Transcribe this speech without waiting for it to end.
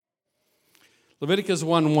Leviticus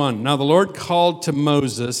 1:1. Now the Lord called to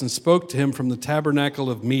Moses and spoke to him from the tabernacle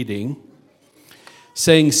of meeting,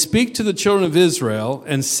 saying, Speak to the children of Israel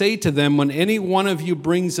and say to them, when any one of you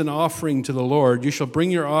brings an offering to the Lord, you shall bring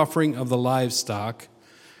your offering of the livestock,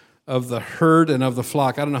 of the herd and of the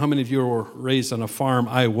flock. I don't know how many of you were raised on a farm.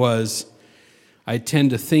 I was. I tend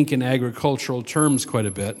to think in agricultural terms quite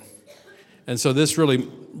a bit. And so this really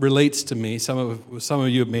relates to me. Some of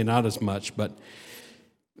you may not as much, but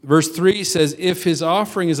verse 3 says, If his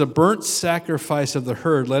offering is a burnt sacrifice of the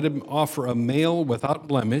herd, let him offer a male without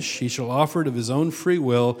blemish. He shall offer it of his own free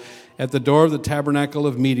will at the door of the tabernacle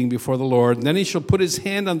of meeting before the Lord. And then he shall put his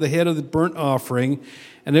hand on the head of the burnt offering,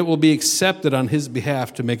 and it will be accepted on his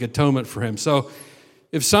behalf to make atonement for him. So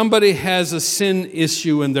if somebody has a sin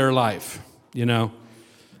issue in their life, and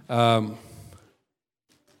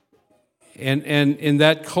in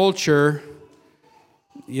that culture,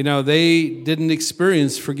 they didn't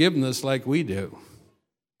experience forgiveness like we do.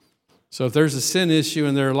 So if there's a sin issue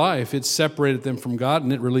in their life, it separated them from God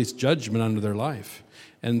and it released judgment unto their life.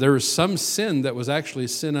 And there was some sin that was actually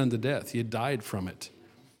sin unto death. You died from it.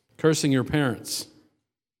 Cursing your parents.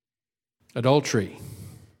 Adultery.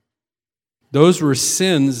 Those were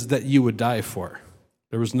sins that you would die for.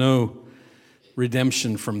 There was no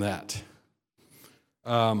redemption from that.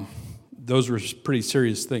 Those were pretty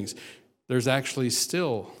serious things. There's actually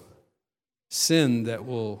still sin that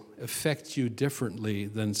will affect you differently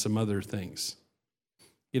than some other things.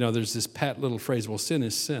 There's this pat little phrase, well, sin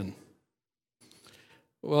is sin.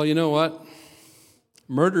 Well, you know what?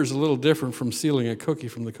 Murder is a little different from stealing a cookie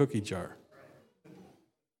from the cookie jar.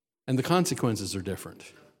 And the consequences are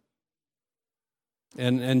different.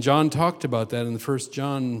 And John talked about that in the 1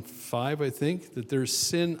 John 5, I think, that there's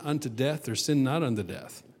sin unto death, there's sin not unto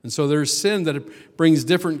death. And so there's sin that brings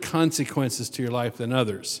different consequences to your life than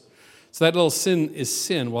others. So that little sin is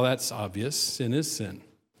sin. Well, that's obvious. Sin is sin.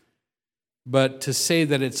 But to say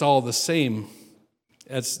that it's all the same,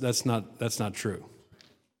 that's not true.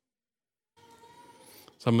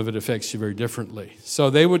 Some of it affects you very differently. So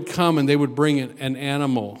they would come and they would bring an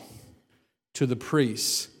animal to the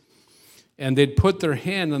priests, and they'd put their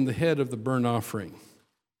hand on the head of the burnt offering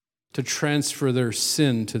to transfer their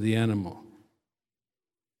sin to the animal.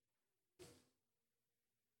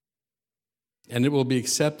 And it will be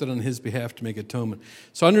accepted on his behalf to make atonement.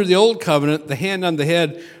 So under the old covenant, the hand on the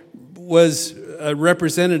head was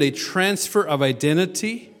represented a transfer of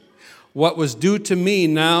identity. What was due to me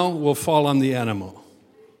now will fall on the animal.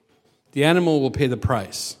 The animal will pay the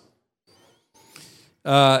price.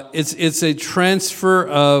 It's a transfer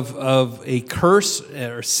of a curse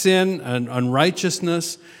or sin and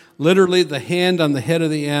unrighteousness. Literally, the hand on the head of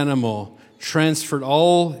the animal transferred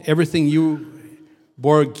everything you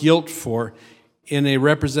bore guilt for in a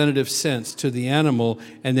representative sense to the animal,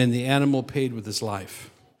 and then the animal paid with his life.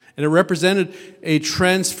 And it represented a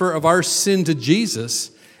transfer of our sin to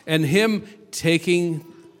Jesus and him taking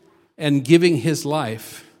and giving his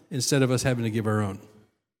life instead of us having to give our own.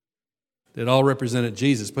 It all represented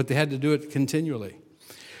Jesus, but they had to do it continually.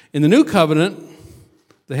 In the new covenant,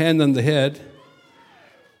 the hand on the head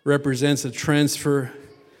represents a transfer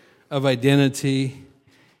of identity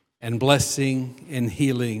and blessing and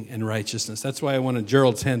healing and righteousness. That's why I wanted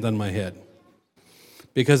Gerald's hand on my head.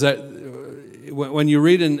 Because when you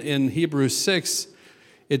read in Hebrews 6,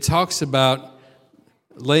 it talks about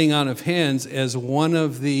laying on of hands as one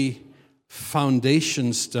of the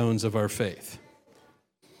foundation stones of our faith.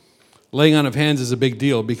 Laying on of hands is a big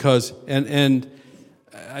deal because, and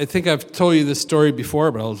I think I've told you this story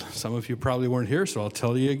before, but some of you probably weren't here, so I'll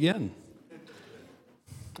tell you again.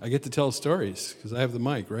 I get to tell stories because I have the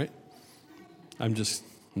mic, right? I get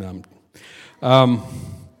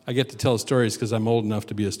to tell stories because I'm old enough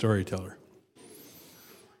to be a storyteller.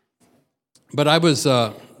 But I was,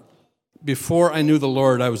 before I knew the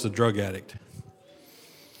Lord, I was a drug addict.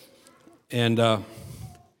 And I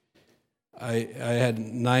had a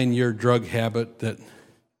 9-year drug habit that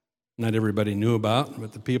not everybody knew about,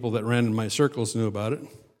 but the people that ran in my circles knew about it.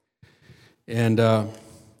 And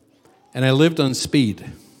I lived on speed.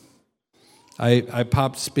 I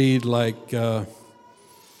popped speed like some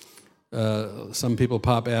people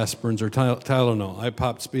pop aspirins or Tylenol. I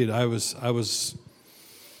popped speed. I was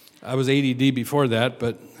ADD before that,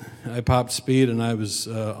 but I popped speed and I was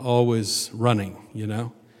always running,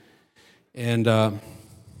 And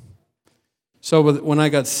so when I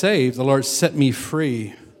got saved, the Lord set me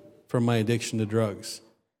free from my addiction to drugs.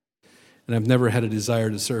 And I've never had a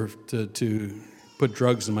desire to put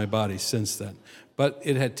drugs in my body since then. But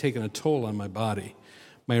it had taken a toll on my body.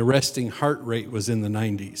 My resting heart rate was in the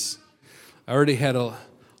 90s. I already had a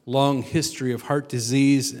long history of heart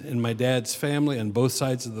disease in my dad's family, on both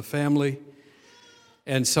sides of the family.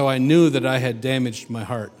 And so I knew that I had damaged my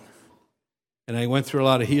heart. And I went through a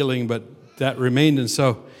lot of healing, but that remained. And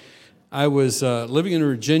so I was living in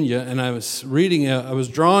Virginia, and I was reading, I was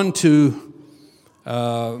drawn to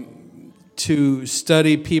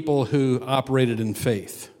study people who operated in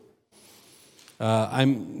faith.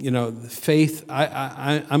 Faith,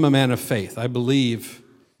 I'm a man of faith. I believe,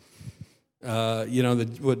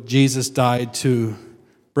 that what Jesus died to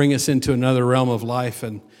bring us into another realm of life.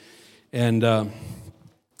 And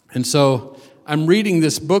so I'm reading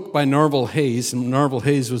this book by Norval Hayes. And Norval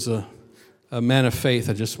Hayes was a man of faith.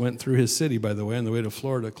 I just went through his city, by the way, on the way to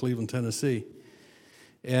Florida, Cleveland, Tennessee.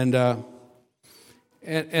 And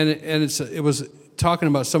it was talking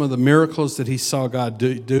about some of the miracles that he saw God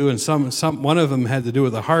do, and one of them had to do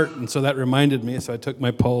with the heart, and so that reminded me. So I took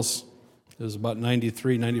my pulse. It was about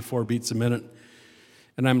 93, 94 beats a minute.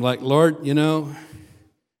 And I'm like, Lord,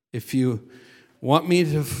 if you want me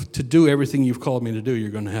to do everything you've called me to do, you're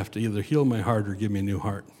going to have to either heal my heart or give me a new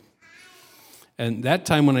heart. And that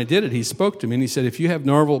time when I did it, he spoke to me, and he said, if you have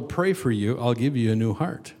Norval pray for you, I'll give you a new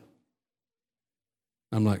heart.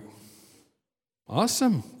 I'm like,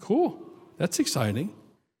 awesome, cool. That's exciting.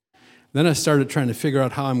 Then I started trying to figure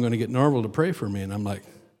out how I'm going to get Norval to pray for me. And I'm like,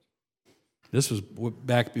 this was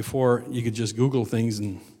back before you could just Google things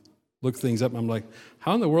and look things up. I'm like,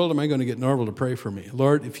 how in the world am I going to get Norval to pray for me?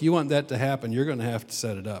 Lord, if you want that to happen, you're going to have to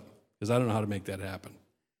set it up, because I don't know how to make that happen.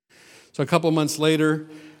 So a couple of months later,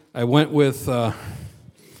 I went with, my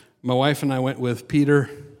wife and I went with Peter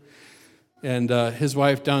and his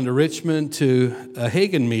wife down to Richmond to a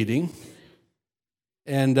Hagen meeting.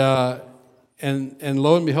 And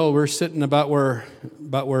lo and behold, we're sitting about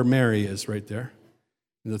where Mary is, right there,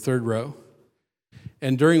 in the third row.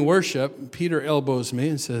 And during worship, Peter elbows me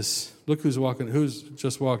and says, "Look who's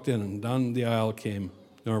just walked in." And down the aisle came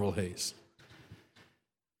Norval Hayes,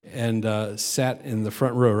 and sat in the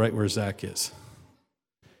front row, right where Zach is.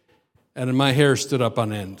 And my hair stood up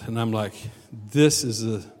on end, and I'm like, "This is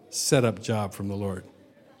a setup job from the Lord."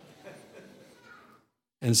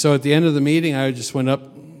 And so at the end of the meeting, I just went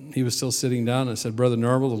up. He was still sitting down. I said, "Brother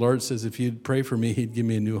Norval, the Lord says if you'd pray for me, he'd give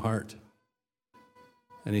me a new heart."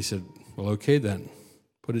 And he said, "Well, okay then."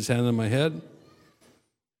 Put his hand on my head,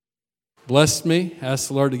 blessed me, asked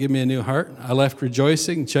the Lord to give me a new heart. I left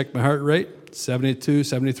rejoicing, checked my heart rate, 72,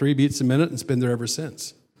 73 beats a minute, and it's been there ever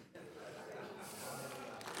since.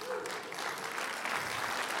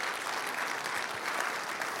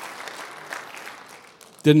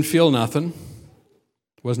 Didn't feel nothing.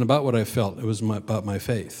 It wasn't about what I felt. It was about my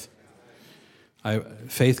faith.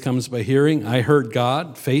 Faith comes by hearing. I heard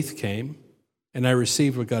God. Faith came. And I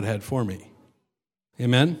received what God had for me.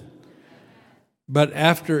 Amen? But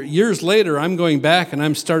after years later, I'm going back and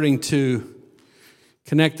I'm starting to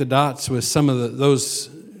connect the dots with some of those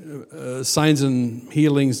signs and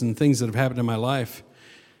healings and things that have happened in my life.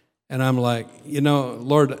 And I'm like,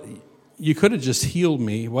 Lord, you could have just healed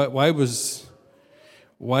me. Why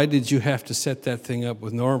did you have to set that thing up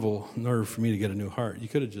with Norval in order for me to get a new heart? You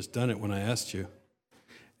could have just done it when I asked you.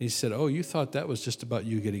 And he said, "Oh, you thought that was just about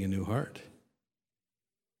you getting a new heart."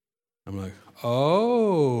 I'm like,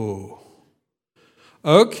 oh,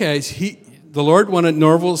 okay. The Lord wanted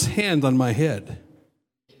Norval's hand on my head.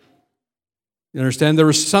 You understand? There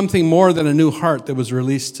was something more than a new heart that was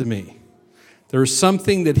released to me. There was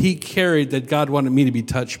something that he carried that God wanted me to be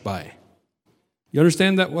touched by. You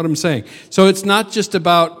understand that, what I'm saying? So it's not just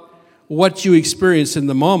about what you experience in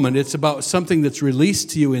the moment. It's about something that's released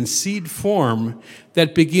to you in seed form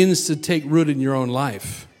that begins to take root in your own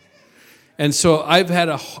life. And so I've had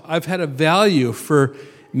a value for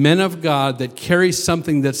men of God that carry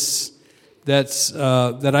something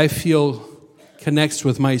that I feel connects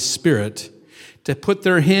with my spirit, to put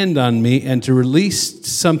their hand on me and to release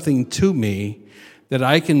something to me that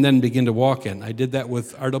I can then begin to walk in. I did that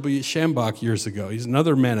with R.W. Schambach years ago. He's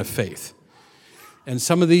another man of faith. And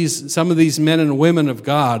some of these men and women of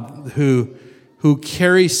God who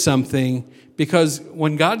carry something, because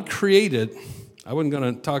when God created, I wasn't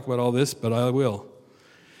going to talk about all this, but I will.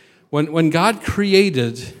 When God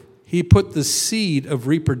created, he put the seed of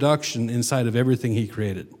reproduction inside of everything he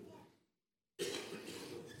created.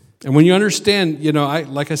 And when you understand,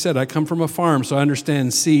 like I said, I come from a farm, so I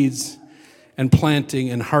understand seeds and planting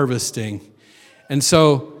and harvesting. And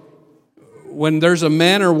so when there's a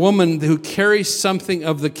man or woman who carries something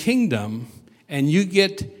of the kingdom, and you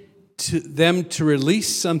get them to release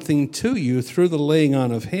something to you through the laying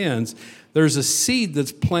on of hands, there's a seed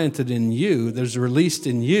that's planted in you, there's released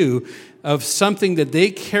in you of something that they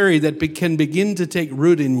carry that can begin to take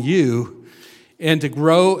root in you. and to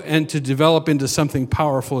grow and to develop into something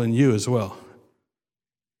powerful in you as well.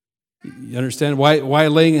 You understand why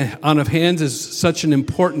laying on of hands is such an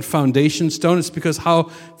important foundation stone? It's because how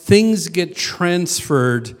things get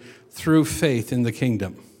transferred through faith in the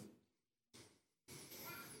kingdom.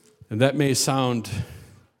 And that may sound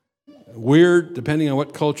weird depending on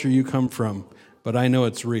what culture you come from, but I know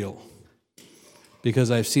it's real because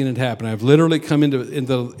I've seen it happen. I've literally come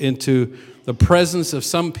into the presence of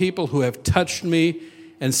some people who have touched me,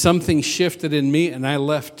 and something shifted in me, and I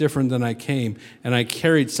left different than I came, and I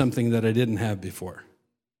carried something that I didn't have before.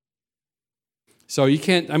 So you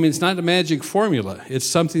can't, it's not a magic formula. It's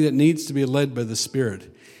something that needs to be led by the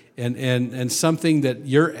Spirit, and something that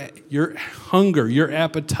your hunger, your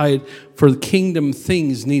appetite for kingdom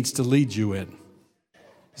things needs to lead you in.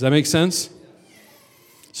 Does that make sense?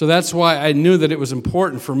 So that's why I knew that it was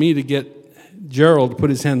important for me to get Gerald to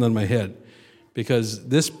put his hand on my head, because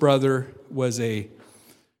this brother was a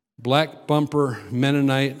black bumper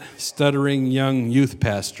Mennonite, stuttering young youth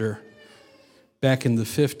pastor back in the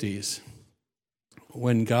 50s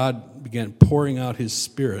when God began pouring out his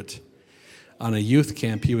Spirit on a youth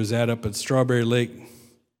camp he was at up at Strawberry Lake,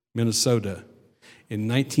 Minnesota in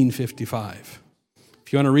 1955.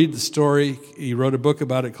 If you want to read the story, he wrote a book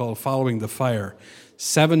about it called Following the Fire.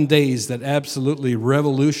 7 days that absolutely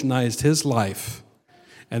revolutionized his life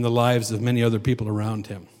and the lives of many other people around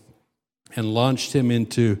him, and launched him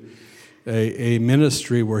into a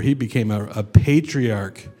ministry where he became a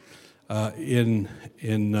patriarch in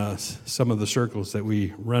some of the circles that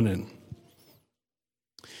we run in.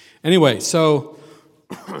 Anyway, so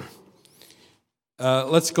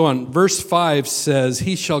let's go on. Verse 5 says,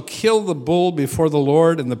 "He shall kill the bull before the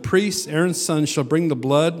Lord, and the priest, Aaron's son, shall bring the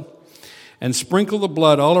blood and sprinkle the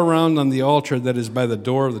blood all around on the altar that is by the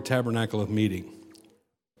door of the tabernacle of meeting."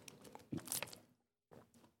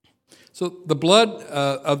 So the blood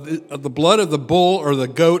of the bull or the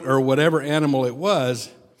goat or whatever animal it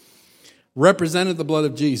was represented the blood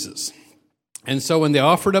of Jesus. And so when they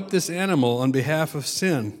offered up this animal on behalf of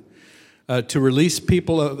sin, to release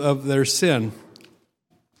people of their sin,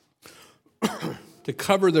 to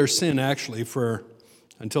cover their sin actually for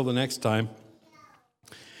until the next time,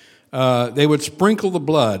 they would sprinkle the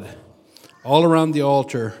blood all around the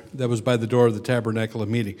altar that was by the door of the tabernacle of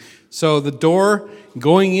meeting. So the door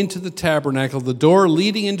going into the tabernacle, the door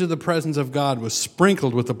leading into the presence of God, was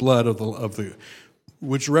sprinkled with the blood of the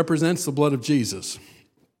which represents the blood of Jesus.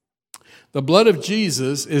 The blood of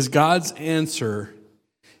Jesus is God's answer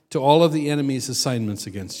to all of the enemy's assignments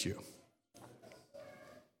against you.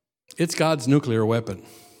 It's God's nuclear weapon.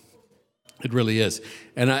 It really is.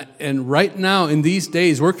 And right now, in these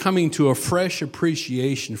days, we're coming to a fresh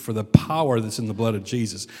appreciation for the power that's in the blood of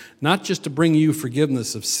Jesus. Not just to bring you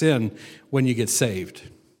forgiveness of sin when you get saved,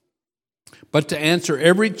 but to answer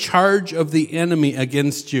every charge of the enemy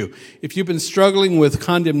against you. If you've been struggling with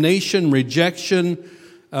condemnation, rejection,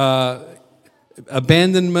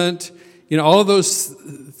 abandonment, all of those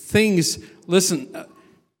things, listen,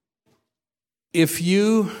 if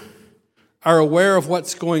you are aware of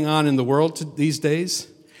what's going on in the world these days,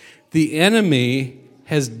 the enemy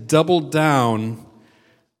has doubled down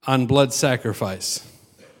on blood sacrifice.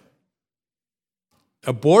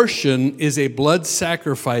 Abortion is a blood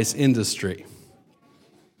sacrifice industry.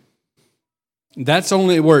 That's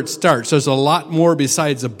only where it starts. There's a lot more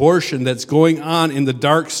besides abortion that's going on in the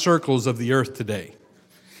dark circles of the earth today.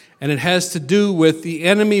 And it has to do with the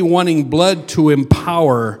enemy wanting blood to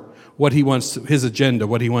empower what he wants to, his agenda,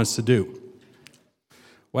 what he wants to do.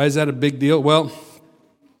 Why is that a big deal? Well,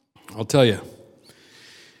 I'll tell you.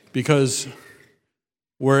 Because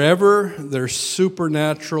wherever there's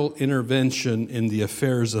supernatural intervention in the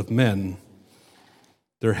affairs of men,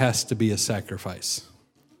 there has to be a sacrifice.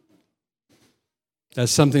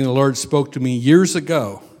 That's something the Lord spoke to me years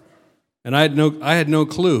ago, and I had no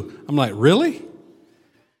clue. I'm like, really?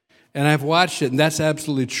 And I've watched it, and that's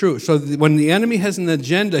absolutely true. So when the enemy has an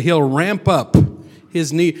agenda, he'll ramp up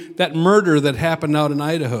his need. That murder that happened out in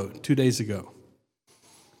Idaho 2 days ago,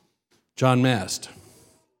 John Mast,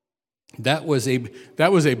 that was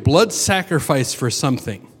a blood sacrifice for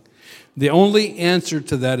something. The only answer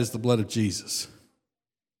to that is the blood of Jesus.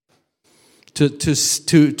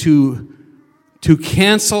 To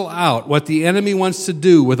cancel out what the enemy wants to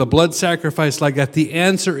do with a blood sacrifice like that, the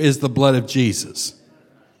answer is the blood of Jesus.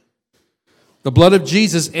 The blood of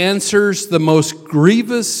Jesus answers the most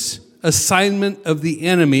grievous assignment of the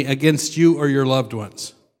enemy against you or your loved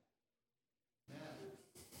ones.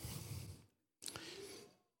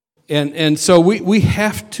 And so we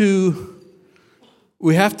have to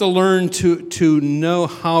learn to know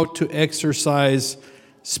how to exercise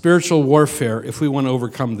spiritual warfare if we want to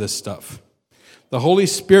overcome this stuff. The Holy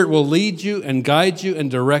Spirit will lead you and guide you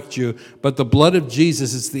and direct you, but the blood of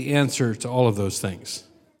Jesus is the answer to all of those things.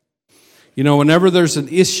 You know, whenever there's an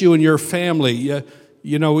issue in your family,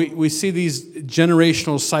 we see these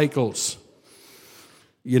generational cycles.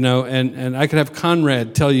 You know, and I could have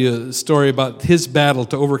Conrad tell you a story about his battle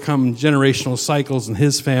to overcome generational cycles in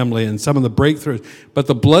his family and some of the breakthroughs. But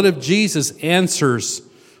the blood of Jesus answers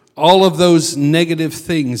all of those negative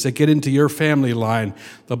things that get into your family line.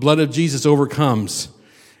 The blood of Jesus overcomes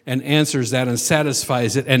and answers that and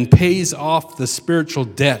satisfies it and pays off the spiritual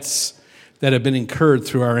debts that have been incurred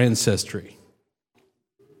through our ancestry.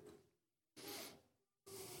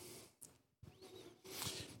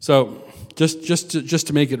 So, just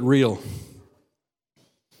to make it real,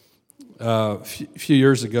 a few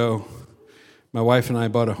years ago, my wife and I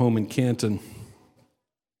bought a home in Canton,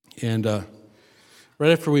 and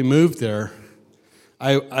right after we moved there,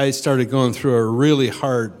 I started going through a really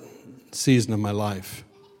hard season of my life,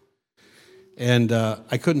 and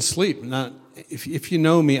I couldn't sleep. If you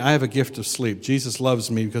know me, I have a gift of sleep. Jesus loves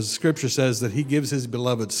me because the Scripture says that He gives His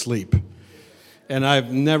beloved sleep. And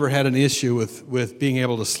I've never had an issue with being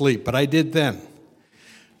able to sleep, but I did then.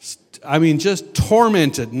 I mean, just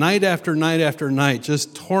tormented, night after night after night,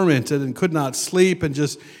 just tormented and could not sleep and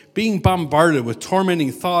just being bombarded with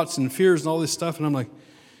tormenting thoughts and fears and all this stuff. And I'm like,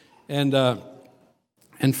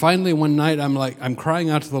 and finally one night I'm crying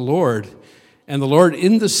out to the Lord, and the Lord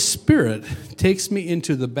in the Spirit takes me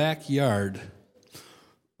into the backyard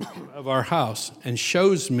of our house and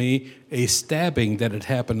shows me a stabbing that had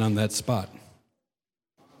happened on that spot.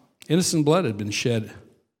 Innocent blood had been shed,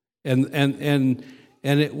 and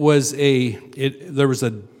it was there was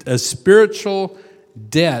a spiritual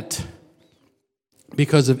debt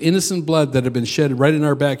because of innocent blood that had been shed right in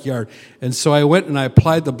our backyard. And so I went and I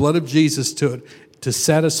applied the blood of Jesus to it to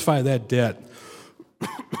satisfy that debt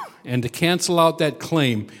and to cancel out that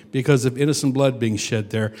claim because of innocent blood being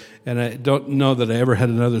shed there. And I don't know that I ever had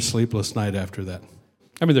another sleepless night after that.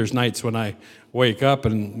 I mean, there's nights when I wake up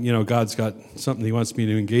and, God's got something He wants me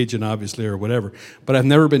to engage in, obviously, or whatever. But I've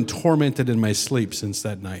never been tormented in my sleep since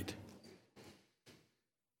that night.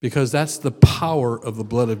 Because that's the power of the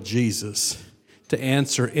blood of Jesus to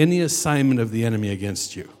answer any assignment of the enemy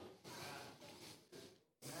against you.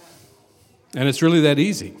 And it's really that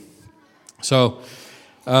easy. So,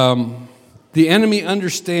 the enemy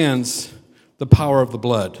understands the power of the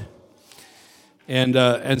blood.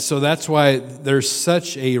 And so that's why there's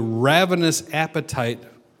such a ravenous appetite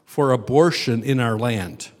for abortion in our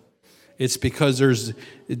land. It's because there's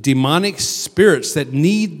demonic spirits that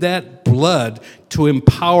need that blood to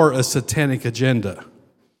empower a satanic agenda.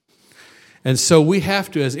 And so we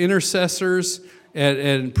have to, as intercessors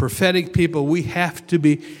and prophetic people, we have to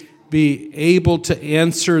be able to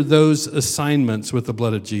answer those assignments with the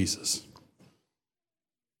blood of Jesus.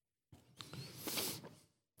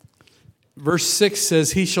 Verse 6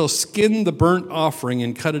 says, He shall skin the burnt offering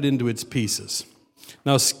and cut it into its pieces.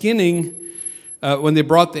 Now, skinning, when they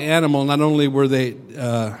brought the animal, not only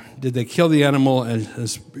did they kill the animal and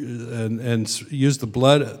use the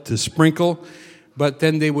blood to sprinkle, but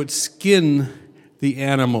then they would skin the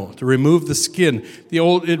animal to remove the skin.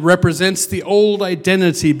 It represents the old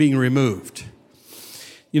identity being removed.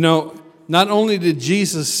 Not only did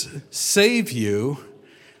Jesus save you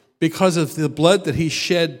because of the blood that He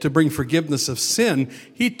shed to bring forgiveness of sin,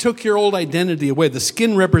 He took your old identity away. The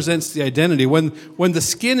skin represents the identity. When the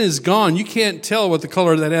skin is gone, you can't tell what the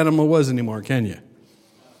color of that animal was anymore, can you?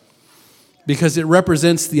 Because it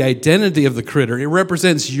represents the identity of the critter. It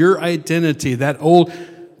represents your identity. That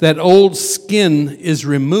old skin is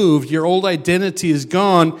removed. Your old identity is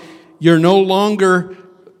gone. You're no longer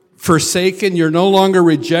forsaken, you're no longer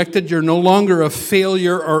rejected, you're no longer a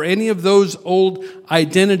failure or any of those old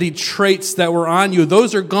identity traits that were on you.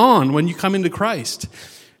 Those are gone when you come into Christ.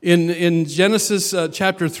 In Genesis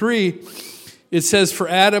chapter 3, it says, For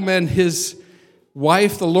Adam and his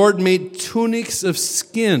wife, the Lord made tunics of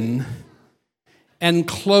skin and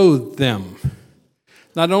clothed them.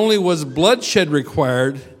 Not only was bloodshed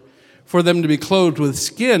required for them to be clothed with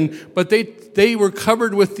skin, but they were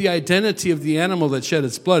covered with the identity of the animal that shed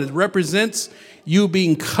its blood. It represents you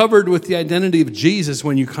being covered with the identity of Jesus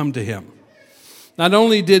when you come to Him. Not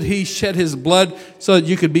only did He shed His blood so that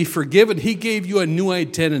you could be forgiven, He gave you a new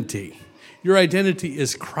identity. Your identity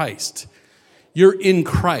is Christ. You're in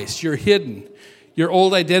Christ. You're hidden. Your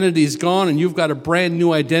old identity is gone and you've got a brand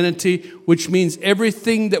new identity, which means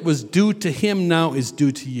everything that was due to Him now is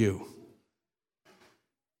due to you.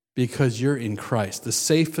 Because you're in Christ. The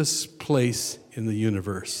safest place in the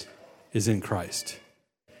universe is in Christ.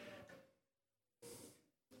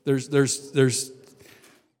 there's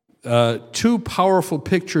two powerful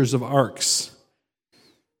pictures of arks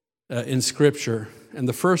in Scripture. And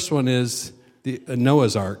the first one is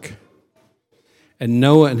Noah's ark. And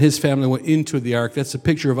Noah and his family went into the ark. That's a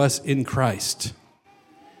picture of us in Christ.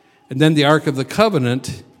 And then the Ark of the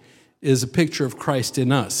Covenant is a picture of Christ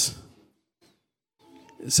in us.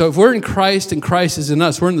 So if we're in Christ and Christ is in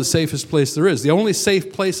us, we're in the safest place there is. The only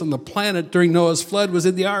safe place on the planet during Noah's flood was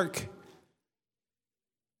in the ark.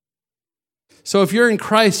 So if you're in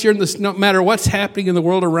Christ, you're in this, no matter what's happening in the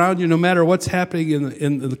world around you, no matter what's happening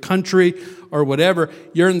in the country or whatever,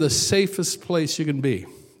 you're in the safest place you can be.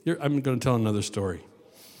 I'm going to tell another story.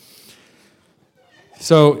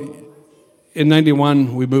 So in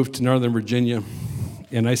 91, we moved to Northern Virginia,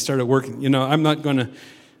 and I started working. I'm not going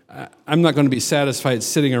to be satisfied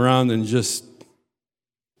sitting around and just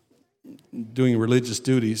doing religious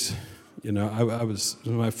duties. I was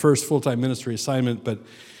my first full-time ministry assignment, but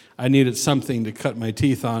I needed something to cut my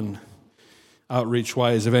teeth on,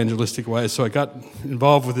 outreach-wise, evangelistic-wise. So I got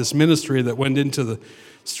involved with this ministry that went into the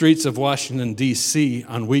streets of Washington, D.C.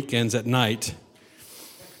 on weekends at night.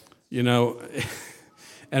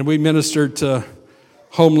 And we ministered to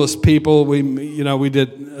homeless people. We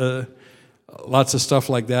did lots of stuff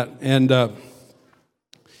like that. And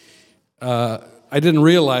I didn't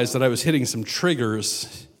realize that I was hitting some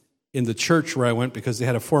triggers in the church where I went because they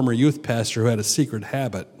had a former youth pastor who had a secret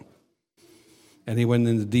habit. And he went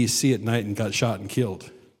into D.C. at night and got shot and killed.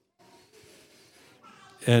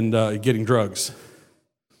 And getting drugs.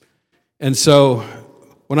 And so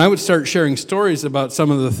when I would start sharing stories about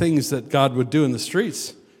some of the things that God would do in the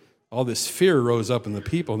streets, all this fear rose up in the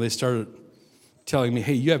people. And they started telling me,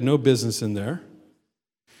 hey, you have no business in there.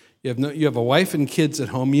 You have a wife and kids at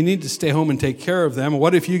home. You need to stay home and take care of them.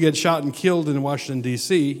 What if you get shot and killed in Washington,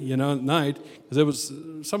 D.C., at night? Because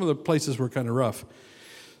some of the places were kind of rough.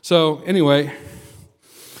 So anyway,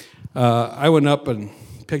 I went up and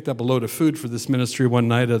picked up a load of food for this ministry one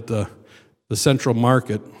night at the Central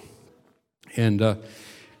Market, and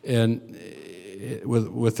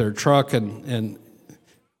with their truck, and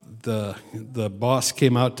the boss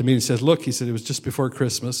came out to me and said, "Look," he said, it was just before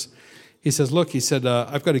Christmas. He says, "Look," he said,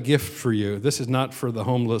 "I've got a gift for you. This is not for the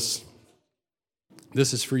homeless.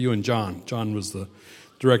 This is for you and John." John was the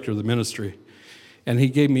director of the ministry, and he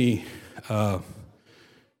gave me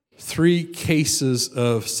 3 cases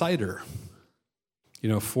of cider,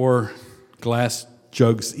 4 glass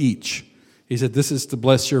jugs each. He said, "This is to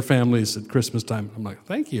bless your families at Christmas time." I'm like,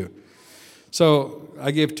 "Thank you." So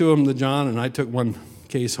I gave 2 of them to John, and I took 1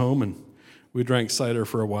 case home, and we drank cider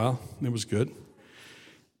for a while. It was good.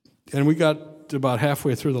 And we got to about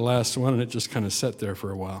halfway through the last one, and it just kind of sat there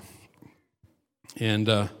for a while. And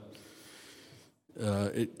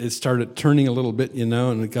it started turning a little bit,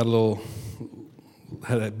 and it got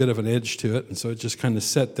had a bit of an edge to it, and so it just kind of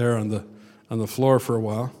sat there on the floor for a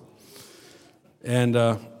while.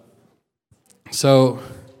 And so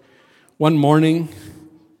one morning,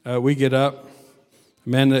 we get up.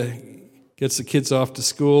 Amanda gets the kids off to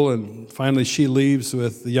school, and finally she leaves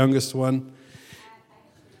with the youngest one.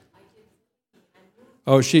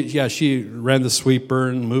 Oh, she ran the sweeper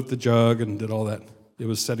and moved the jug and did all that. It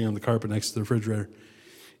was sitting on the carpet next to the refrigerator.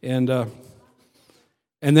 And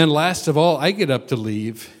then last of all, I get up to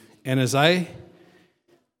leave, and as I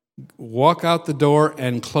walk out the door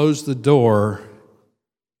and close the door,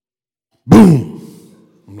 boom!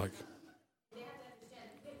 I'm like,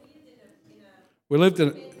 we lived in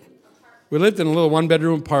a little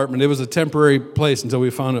 1-bedroom apartment. It was a temporary place until we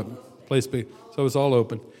found a place big, so it was all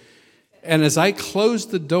open. And as I close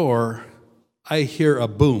the door, I hear a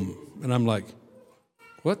boom, and I'm like,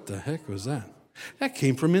 what the heck was that? That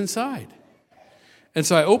came from inside. And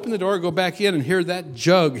so I open the door, go back in, and hear that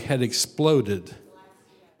jug had exploded.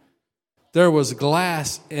 There was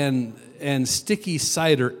glass and sticky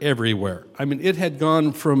cider everywhere. I mean, it had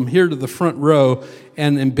gone from here to the front row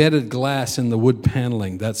and embedded glass in the wood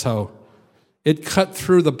paneling. That's how it cut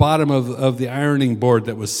through the bottom of the ironing board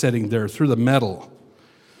that was sitting there, through the metal.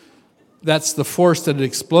 That's the force that it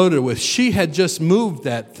exploded with. She had just moved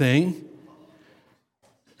that thing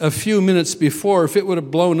a few minutes before. If it would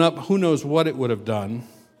have blown up, who knows what it would have done.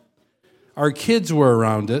 Our kids were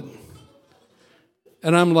around it.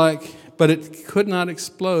 And I'm like, but it could not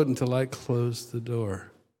explode until I closed the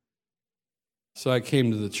door. So I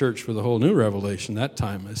came to the church with a whole new revelation that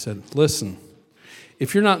time. I said, listen,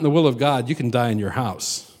 if you're not in the will of God, you can die in your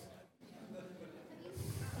house.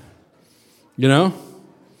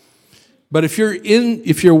 But if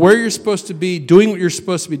you're where you're supposed to be, doing what you're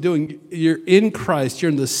supposed to be doing, you're in Christ, you're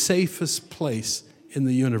in the safest place in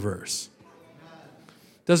the universe.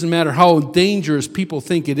 Doesn't matter how dangerous people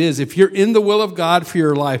think it is. If you're in the will of God for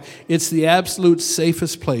your life, it's the absolute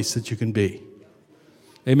safest place that you can be.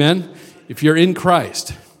 Amen? If you're in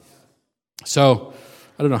Christ. So,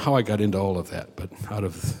 I don't know how I got into all of that,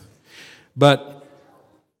 but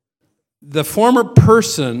the former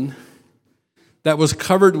person that was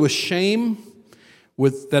covered with shame,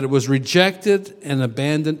 that it was rejected and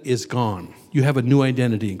abandoned, is gone. You have a new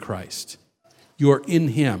identity in Christ. You are in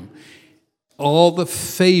Him. All the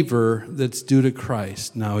favor that's due to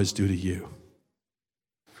Christ now is due to you.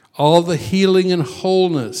 All the healing and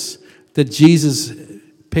wholeness that Jesus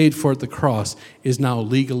paid for at the cross is now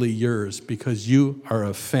legally yours because you are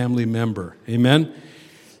a family member. Amen?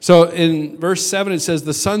 So in verse 7 it says,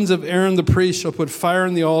 the sons of Aaron the priest shall put fire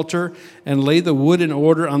on the altar and lay the wood in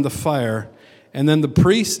order on the fire. And then the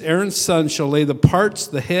priest, Aaron's son, shall lay the parts,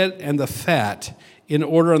 the head, and the fat in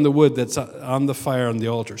order on the wood that's on the fire on the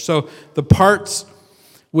altar. So the parts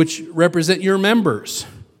which represent your members.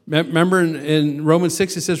 Remember in Romans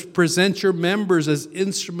 6 it says, present your members as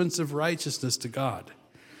instruments of righteousness to God.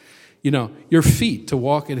 You know, your feet to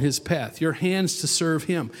walk in His path, your hands to serve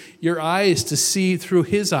Him, your eyes to see through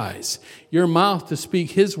His eyes, your mouth to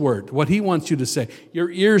speak His word, what He wants you to say, your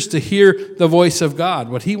ears to hear the voice of God,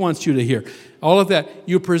 what He wants you to hear. All of that,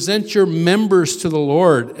 you present your members to the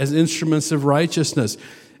Lord as instruments of righteousness.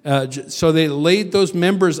 So they laid those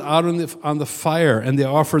members out on the fire and they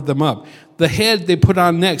offered them up. The head they put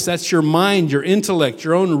on next. That's your mind, your intellect,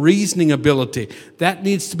 your own reasoning ability. That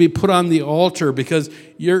needs to be put on the altar because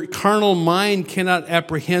your carnal mind cannot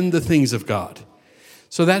apprehend the things of God.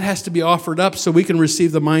 So that has to be offered up so we can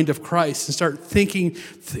receive the mind of Christ and start thinking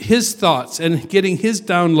His thoughts and getting His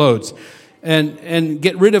downloads and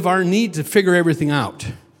get rid of our need to figure everything out.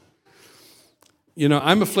 You know,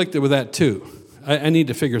 I'm afflicted with that too. I need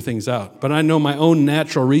to figure things out. But I know my own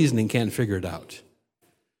natural reasoning can't figure it out.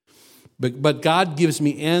 But God gives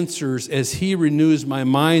me answers as He renews my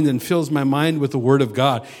mind and fills my mind with the Word of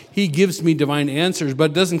God. He gives me divine answers,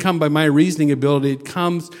 but it doesn't come by my reasoning ability. It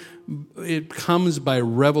comes by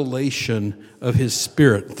revelation of His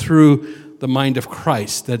Spirit through the mind of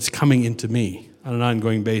Christ that's coming into me on an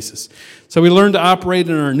ongoing basis. So we learn to operate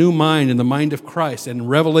in our new mind, in the mind of Christ, and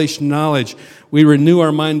revelation knowledge. We renew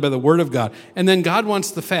our mind by the Word of God. And then God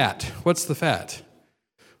wants the fat. What's the fat?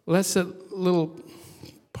 Well, that's that little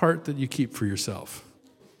part that you keep for yourself.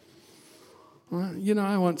 Well, you know,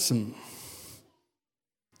 I want to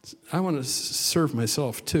serve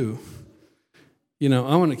myself too. You know,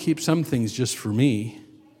 I want to keep some things just for me.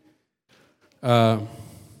 I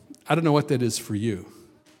don't know what that is for you.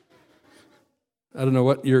 I don't know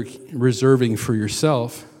what you're reserving for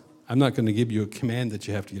yourself. I'm not going to give you a command that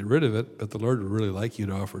you have to get rid of it, but the Lord would really like you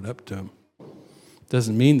to offer it up to Him.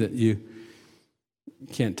 Doesn't mean that you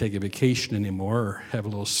can't take a vacation anymore or have a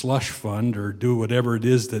little slush fund or do whatever it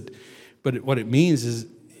is but what it means is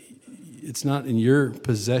it's not in your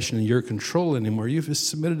possession and your control anymore. You've just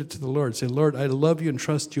submitted it to the Lord. Say, Lord, I love you and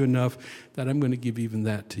trust you enough that I'm going to give even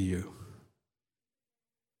that to you.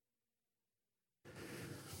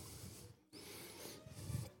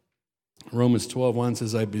 Romans 12:1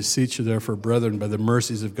 says, I beseech you therefore, brethren, by the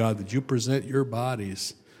mercies of God, that you present your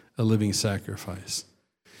bodies a living sacrifice.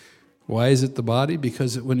 Why is it the body?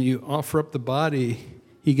 Because when you offer up the body,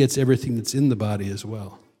 He gets everything that's in the body as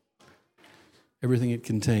well. Everything it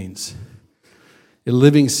contains. A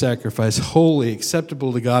living sacrifice, holy,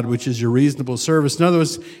 acceptable to God, which is your reasonable service. In other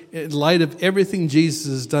words, in light of everything Jesus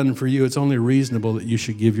has done for you, it's only reasonable that you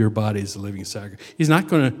should give your body as a living sacrifice. He's not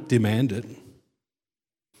going to demand it.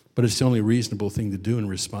 But it's the only reasonable thing to do in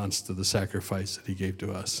response to the sacrifice that He gave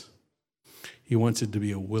to us. He wants it to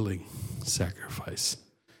be a willing sacrifice.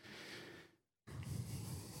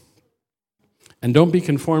 And don't be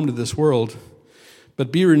conformed to this world,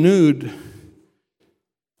 but be renewed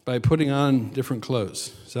by putting on different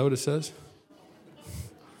clothes. Is that what it says?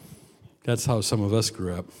 That's how some of us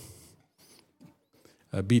grew up.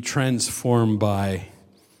 Be transformed by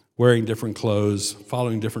wearing different clothes,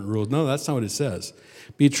 following different rules. No, that's not what it says.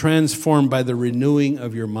 Be transformed by the renewing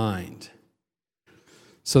of your mind,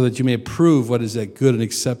 so that you may prove what is that good and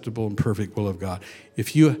acceptable and perfect will of God.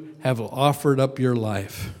 If you have offered up your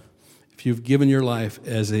life, if you've given your life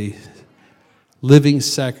as a living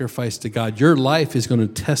sacrifice to God, your life is going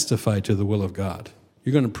to testify to the will of God.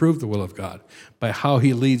 You're going to prove the will of God by how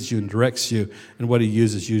He leads you and directs you and what He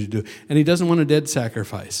uses you to do. And He doesn't want a dead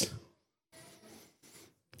sacrifice.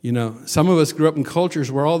 You know, some of us grew up in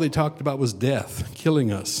cultures where all they talked about was death,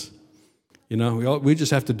 killing us. You know, we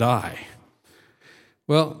just have to die.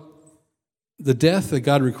 Well, the death that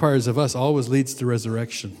God requires of us always leads to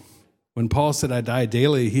resurrection. When Paul said, I die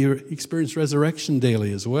daily, he experienced resurrection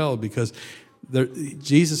daily as well, because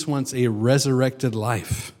Jesus wants a resurrected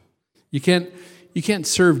life. You can't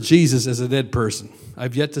serve Jesus as a dead person.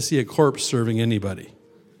 I've yet to see a corpse serving anybody.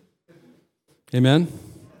 Amen?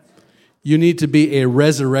 You need to be a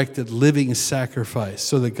resurrected, living sacrifice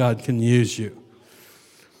so that God can use you.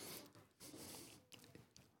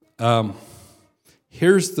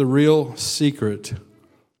 Here's the real secret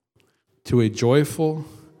to a joyful,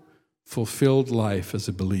 fulfilled life as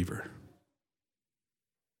a believer.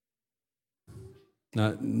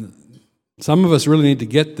 Now, some of us really need to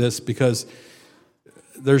get this, because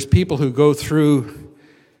there's people who go through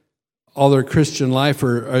all their Christian life,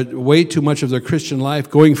 or way too much of their Christian life,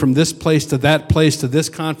 going from this place, to this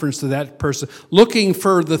conference, to that person, looking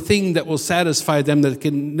for the thing that will satisfy them that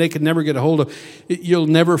they can never get a hold of. You'll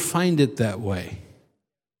never find it that way.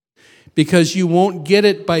 Because you won't get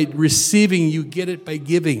it by receiving, you get it by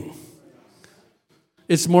giving.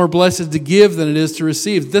 It's more blessed to give than it is to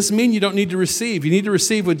receive. It doesn't mean you don't need to receive. You need to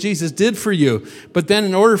receive what Jesus did for you. But then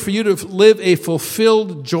in order for you to live a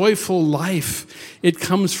fulfilled, joyful life, it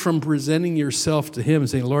comes from presenting yourself to Him and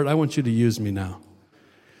saying, Lord, I want you to use me now.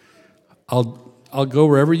 I'll go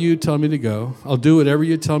wherever you tell me to go. I'll do whatever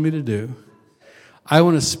you tell me to do. I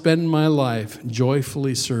want to spend my life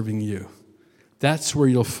joyfully serving you. That's where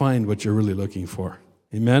you'll find what you're really looking for.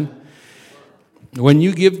 Amen? When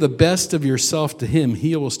you give the best of yourself to Him,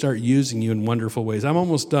 He will start using you in wonderful ways. I'm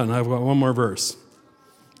almost done. I've got one more verse.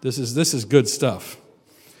 This is good stuff.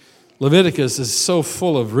 Leviticus is so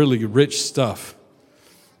full of really rich stuff.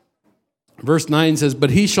 Verse 9 says, but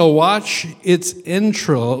he shall wash its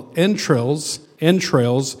entrails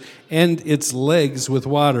and its legs with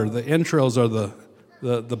water. The entrails are the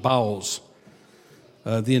bowels,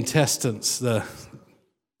 the intestines, the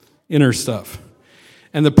inner stuff.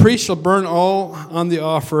 And the priest shall burn all on the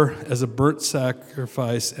offer as a burnt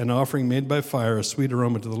sacrifice, an offering made by fire, a sweet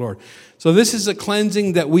aroma to the Lord. So this is a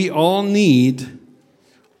cleansing that we all need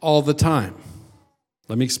all the time.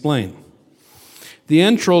 Let me explain. The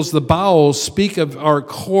entrails, the bowels, speak of our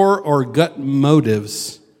core or gut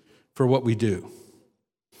motives for what we do.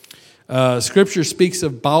 Scripture speaks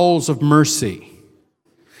of bowels of mercy.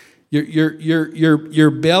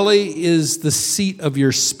 Your belly is the seat of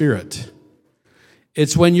your spirit.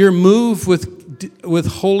 It's when you're moved with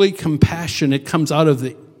holy compassion, it comes out of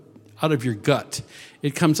your gut.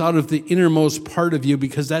 It comes out of the innermost part of you,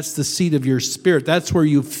 because that's the seat of your spirit. That's where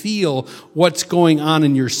you feel what's going on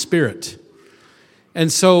in your spirit. And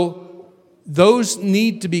so those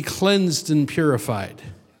need to be cleansed and purified.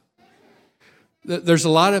 There's a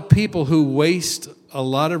lot of people who waste a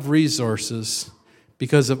lot of resources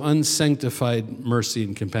because of unsanctified mercy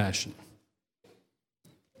and compassion.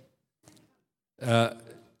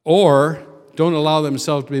 Or don't allow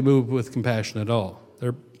themselves to be moved with compassion at all. There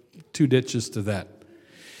are two ditches to that.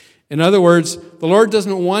 In other words, the Lord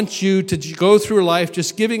doesn't want you to go through life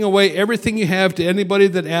just giving away everything you have to anybody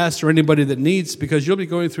that asks or anybody that needs, because you'll be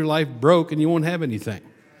going through life broke and you won't have anything.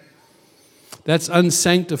 That's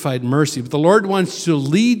unsanctified mercy. But the Lord wants to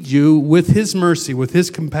lead you with His mercy, with His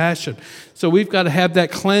compassion. So we've got to have that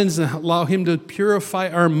cleansed and allow Him to purify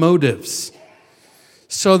our motives,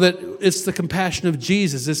 so that it's the compassion of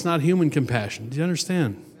Jesus. It's not human compassion. Do you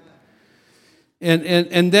understand?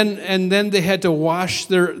 And then they had to wash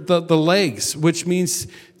the legs, which means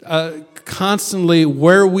constantly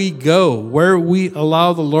where we go, where we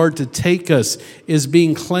allow the Lord to take us, is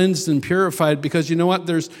being cleansed and purified. Because you know what?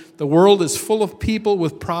 The world is full of people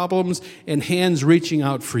with problems and hands reaching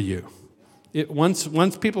out for you.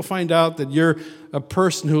 Once people find out that you're a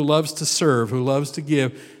person who loves to serve, who loves to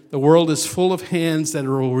give, the world is full of hands that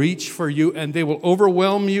will reach for you, and they will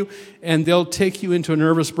overwhelm you, and they'll take you into a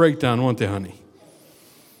nervous breakdown, won't they, honey?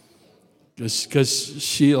 Just because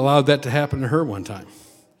she allowed that to happen to her one time.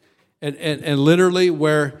 And literally,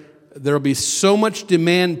 where there'll be so much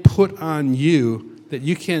demand put on you that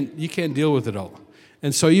you can't deal with it all.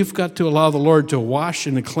 And so you've got to allow the Lord to wash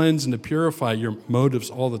and to cleanse and to purify your motives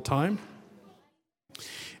all the time,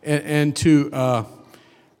 and to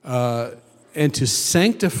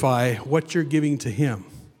sanctify what you're giving to Him.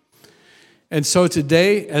 And so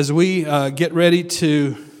today, as we get ready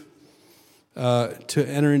to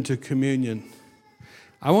enter into communion,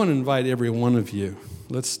 I want to invite every one of you.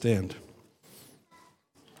 Let's stand.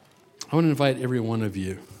 I want to invite every one of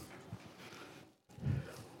you,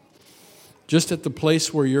 just at the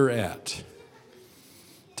place where you're at,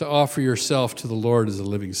 to offer yourself to the Lord as a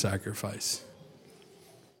living sacrifice.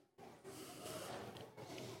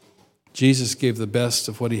 Jesus gave the best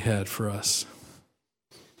of what He had for us.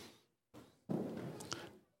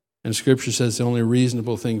 And Scripture says the only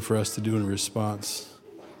reasonable thing for us to do in response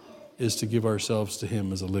is to give ourselves to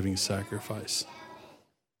Him as a living sacrifice.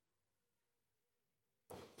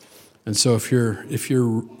 And so if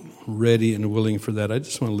you're ready and willing for that, I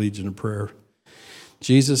just want to lead you in a prayer.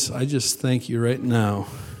 Jesus, I just thank you right now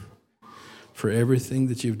for everything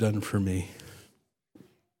that you've done for me.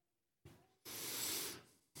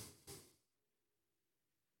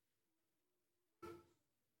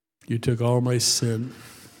 You took all my sin,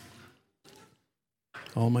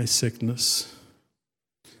 all my sickness,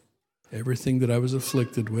 everything that I was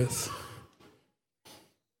afflicted with.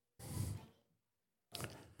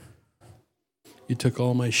 You took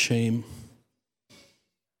all my shame.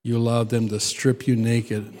 You allowed them to strip you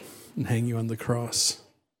naked and hang you on the cross.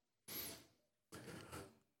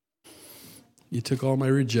 You took all my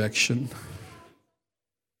rejection.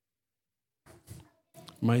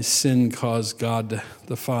 My sin caused God,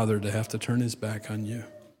 the Father, to have to turn his back on you.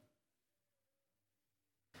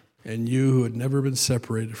 And you, who had never been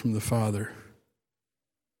separated from the Father,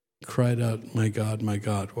 cried out, my God,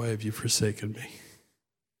 why have you forsaken me?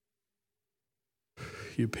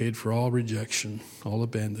 You paid for all rejection, all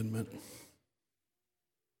abandonment,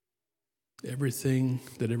 everything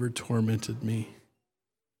that ever tormented me,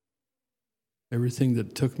 everything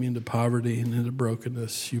that took me into poverty and into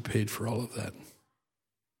brokenness. You paid for all of that.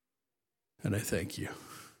 And I thank you.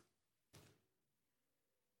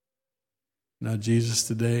 Now, Jesus,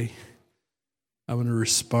 today, I want to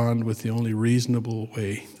respond with the only reasonable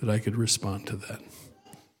way that I could respond to that.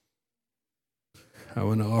 I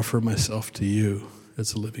want to offer myself to you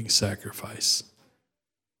as a living sacrifice.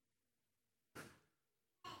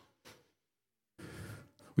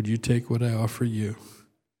 Would you take what I offer you?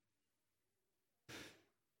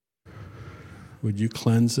 Would you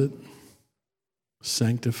cleanse it,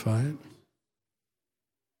 sanctify it,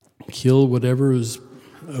 kill whatever is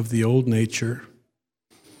of the old nature,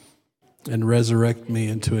 and resurrect me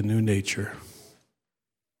into a new nature?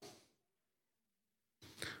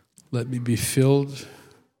 Let me be filled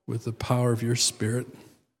with the power of your Spirit,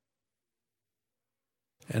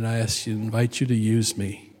 and I invite you to use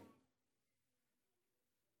me.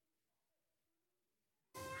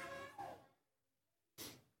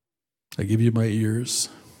 I give you my ears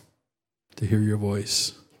to hear your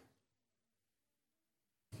voice.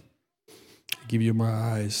 I give you my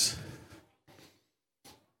eyes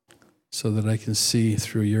so that I can see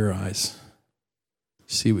through your eyes,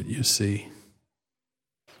 see what you see,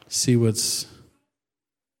 see what's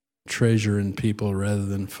treasure in people rather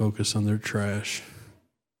than focus on their trash.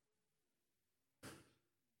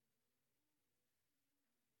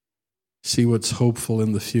 See what's hopeful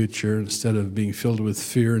in the future instead of being filled with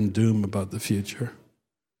fear and doom about the future.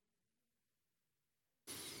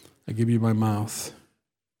 I give you my mouth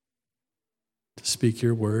to speak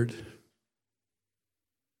your word.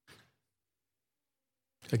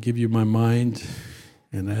 I give you my mind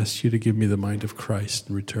and ask you to give me the mind of Christ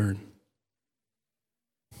in return.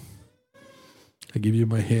 I give you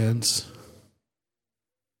my hands,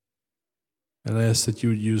 and I ask that you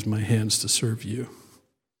would use my hands to serve you.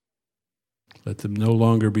 Let them no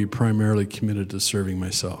longer be primarily committed to serving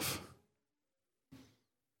myself.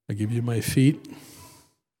 I give you my feet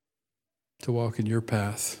to walk in your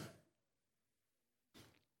path.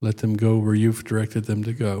 Let them go where you've directed them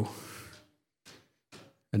to go,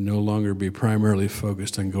 and no longer be primarily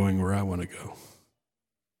focused on going where I want to go.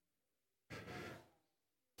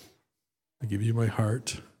 I give you my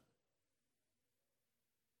heart.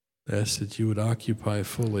 I ask that you would occupy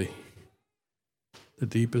fully the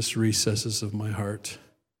deepest recesses of my heart,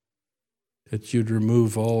 that you'd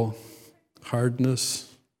remove all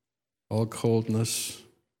hardness, all coldness,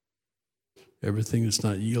 everything that's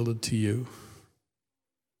not yielded to you.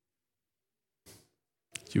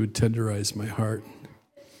 That you would tenderize my heart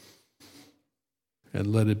and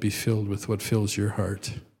let it be filled with what fills your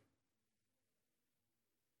heart.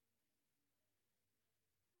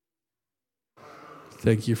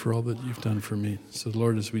 Thank you for all that you've done for me. So,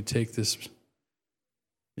 Lord, as we take this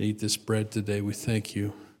and eat this bread today, we thank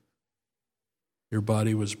you. Your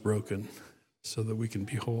body was broken so that we can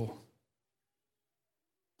be whole.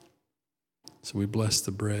 So we bless the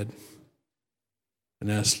bread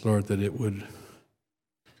and ask, Lord, that it would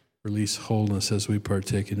release wholeness as we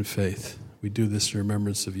partake in faith. We do this in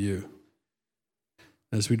remembrance of you.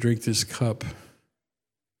 As we drink this cup,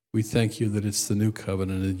 we thank you that it's the new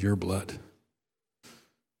covenant in your blood.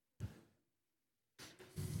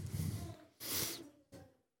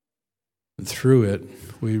 And through it,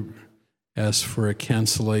 we ask for a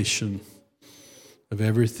cancellation of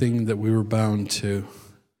everything that we were bound to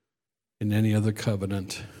in any other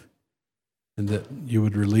covenant, and that you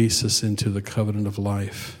would release us into the covenant of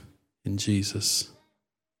life in Jesus.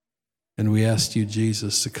 And we ask you,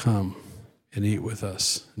 Jesus, to come and eat with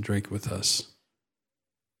us and drink with us,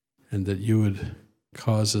 and that you would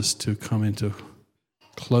cause us to come into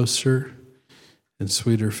closer and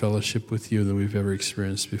sweeter fellowship with you than we've ever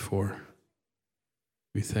experienced before.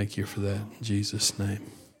 We thank you for that in Jesus'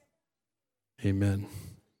 name. Amen.